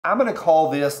I'm going to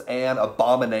call this an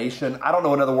abomination. I don't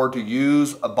know another word to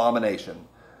use, abomination.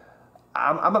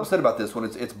 I'm upset about this one.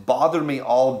 It's bothered me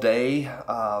all day.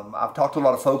 I've talked to a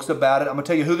lot of folks about it. I'm going to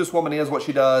tell you who this woman is, what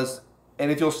she does.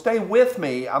 And if you'll stay with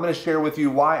me, I'm going to share with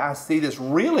you why I see this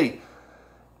really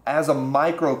as a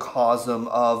microcosm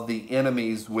of the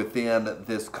enemies within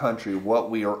this country, what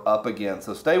we are up against.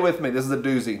 So stay with me. This is a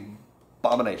doozy.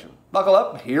 Abomination. Buckle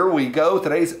up. Here we go.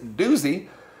 Today's doozy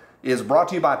is brought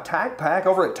to you by TacPack.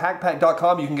 Over at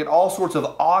TacPack.com, you can get all sorts of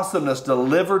awesomeness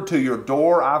delivered to your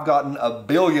door. I've gotten a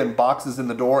billion boxes in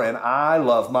the door, and I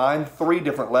love mine. 3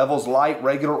 different levels, light,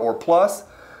 regular, or plus.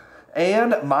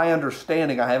 And my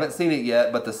understanding, I haven't seen it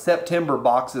yet, but the September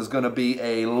box is going to be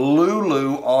a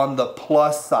Lulu on the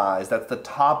plus size. That's the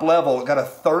top level. Got a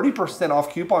 30%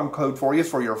 off coupon code for you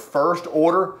for your first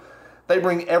order. They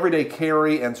bring everyday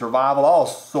carry and survival, all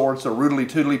sorts of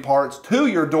roodly-toodly parts to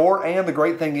your door. And the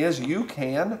great thing is you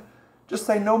can just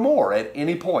say no more at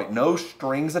any point. No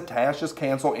strings attached. Just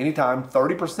cancel anytime.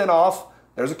 30% off.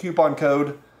 There's a coupon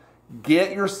code.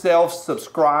 Get yourself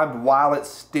subscribed while it's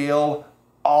still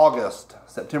August.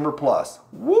 September plus.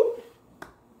 Whoop.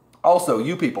 Also,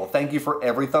 you people, thank you for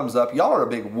every thumbs up. Y'all are a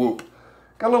big whoop.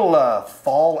 Got a little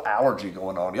fall allergy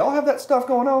going on. Y'all have that stuff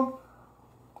going on?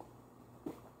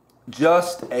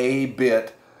 Just a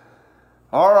bit.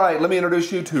 All right, let me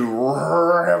introduce you to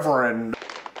Reverend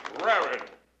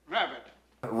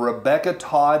Rebecca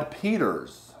Todd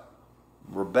Peters.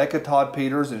 Rebecca Todd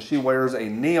Peters, and she wears a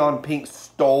neon pink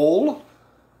stole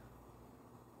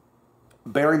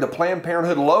bearing the Planned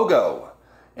Parenthood logo.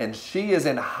 And she is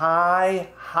in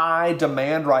high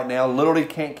demand right now. Literally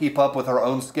can't keep up with her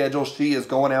own schedule. She is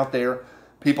going out there.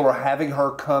 People are having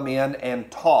her come in and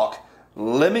talk.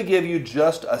 Let me give you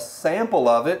just a sample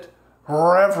of it.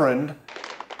 Reverend.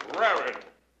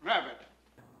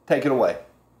 Take it away.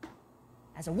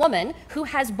 As a woman who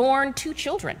has borne 2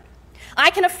 children, I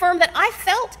can affirm that I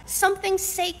felt something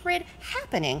sacred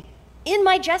happening in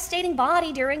my gestating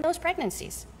body during those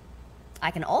pregnancies.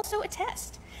 I can also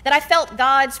attest that I felt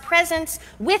God's presence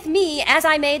with me as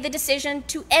I made the decision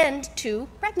to end 2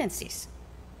 pregnancies.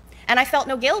 And I felt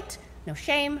no guilt, no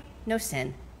shame, no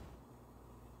sin.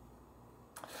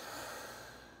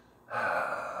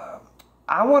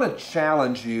 I want to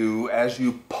challenge you as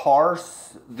you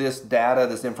parse this data,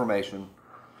 this information.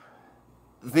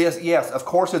 Yes, of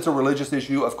course it's a religious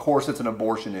issue. Of course it's an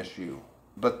abortion issue.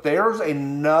 But there's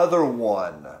another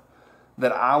one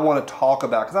that I want to talk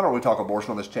about, because I don't really talk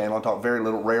abortion on this channel. I talk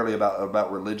rarely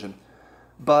about religion.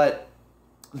 But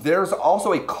there's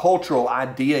also a cultural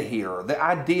idea here. The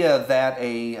idea that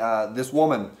this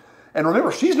woman, and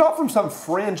remember, she's not from some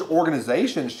fringe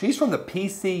organization. She's from the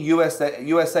PCUSA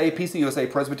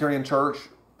Presbyterian Church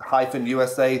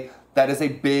 -USA. That is a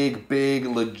big,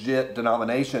 legit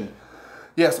denomination.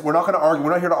 Yes, we're not going to argue.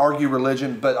 We're not here to argue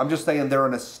religion, but I'm just saying they're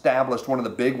an established, one of the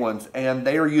big ones, and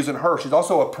they are using her. She's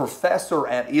also a professor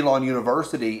at Elon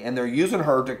University, and they're using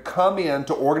her to come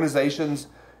into organizations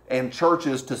and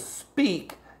churches to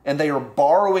speak, and they are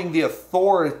borrowing the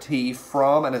authority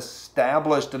from an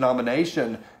established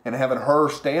denomination and having her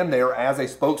stand there as a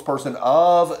spokesperson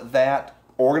of that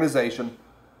organization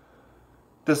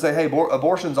to say, hey,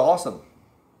 abortion's awesome.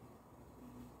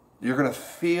 You're going to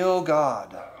feel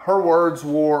God. Her words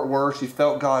were she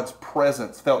felt God's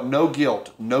presence, felt no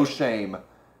guilt, no shame,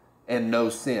 and no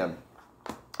sin.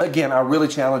 Again, I really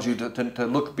challenge you to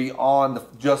look beyond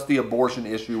just the abortion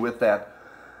issue with that.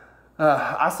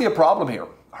 I see a problem here.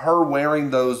 Her wearing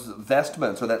those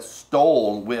vestments or that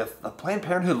stole with the Planned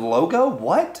Parenthood logo?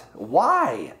 What?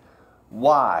 Why?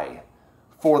 Why?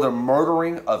 For the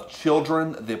murdering of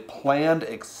children, the planned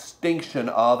extinction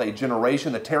of a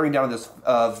generation, the tearing down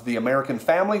of the American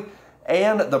family,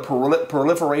 and the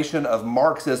proliferation of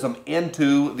Marxism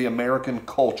into the American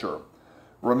culture.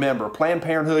 Remember, Planned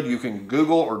Parenthood, you can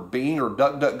Google or Bing or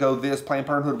DuckDuckGo this. Planned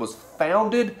Parenthood was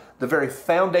founded, the very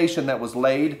foundation that was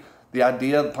laid, the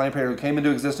idea that Planned Parenthood came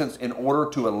into existence in order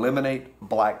to eliminate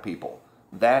black people.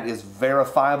 That is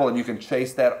verifiable, and you can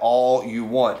chase that all you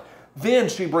want. Then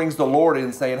she brings the Lord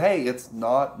in saying, hey, it's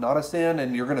not a sin,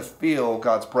 and you're going to feel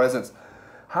God's presence.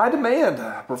 High demand,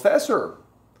 professor.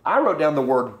 I wrote down the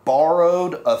word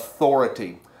borrowed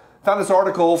authority. Found this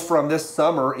article from this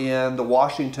summer in the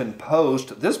Washington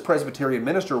Post. This Presbyterian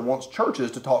minister wants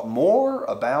churches to talk more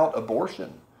about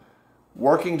abortion,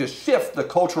 working to shift the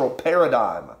cultural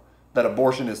paradigm that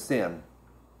abortion is sin.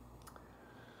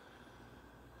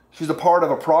 She's a part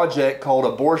of a project called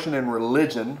Abortion and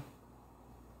Religion,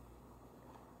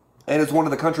 and is one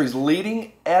of the country's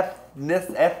leading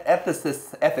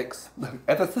ethicists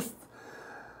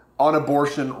on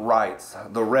abortion rights.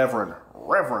 The Reverend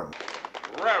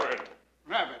Reverend.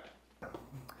 Reverend.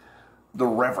 The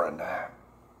Reverend.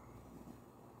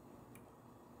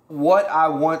 What I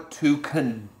want to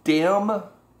condemn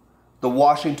the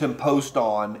Washington Post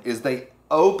on is they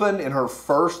open in the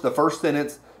first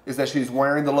sentence is that she's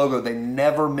wearing the logo. They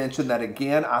never mention that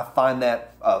again. I find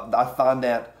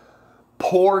that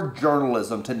poor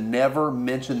journalism to never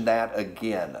mention that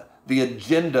again. The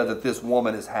agenda that this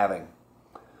woman is having.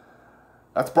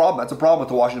 That's a problem. That's a problem with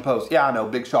the Washington Post. Yeah, I know,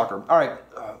 big shocker. All right,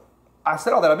 I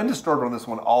said all that. I've been disturbed on this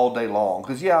one all day long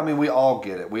because, yeah, I mean, we all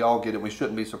get it. We all get it. We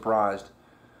shouldn't be surprised.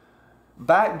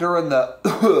 Back during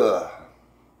the,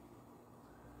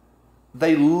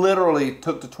 they literally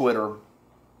took to Twitter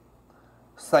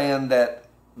saying that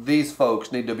these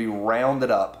folks need to be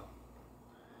rounded up.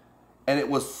 And it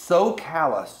was so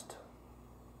calloused.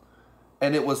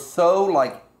 And it was so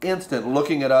like instant,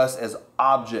 looking at us as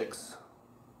objects.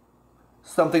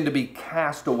 Something to be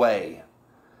cast away.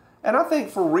 And I think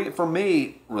for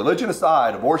me, religion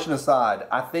aside, abortion aside,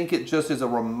 I think it just is a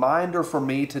reminder for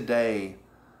me today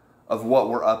of what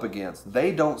we're up against.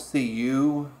 They don't see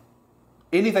you,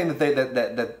 anything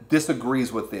that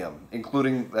disagrees with them,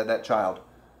 including that child,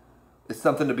 is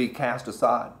something to be cast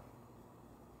aside.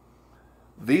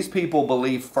 These people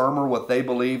believe firmer what they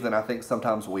believe than I think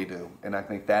sometimes we do. And I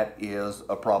think that is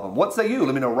a problem. What say you?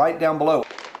 Let me know right down below.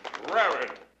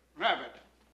 Reverend. Reverend.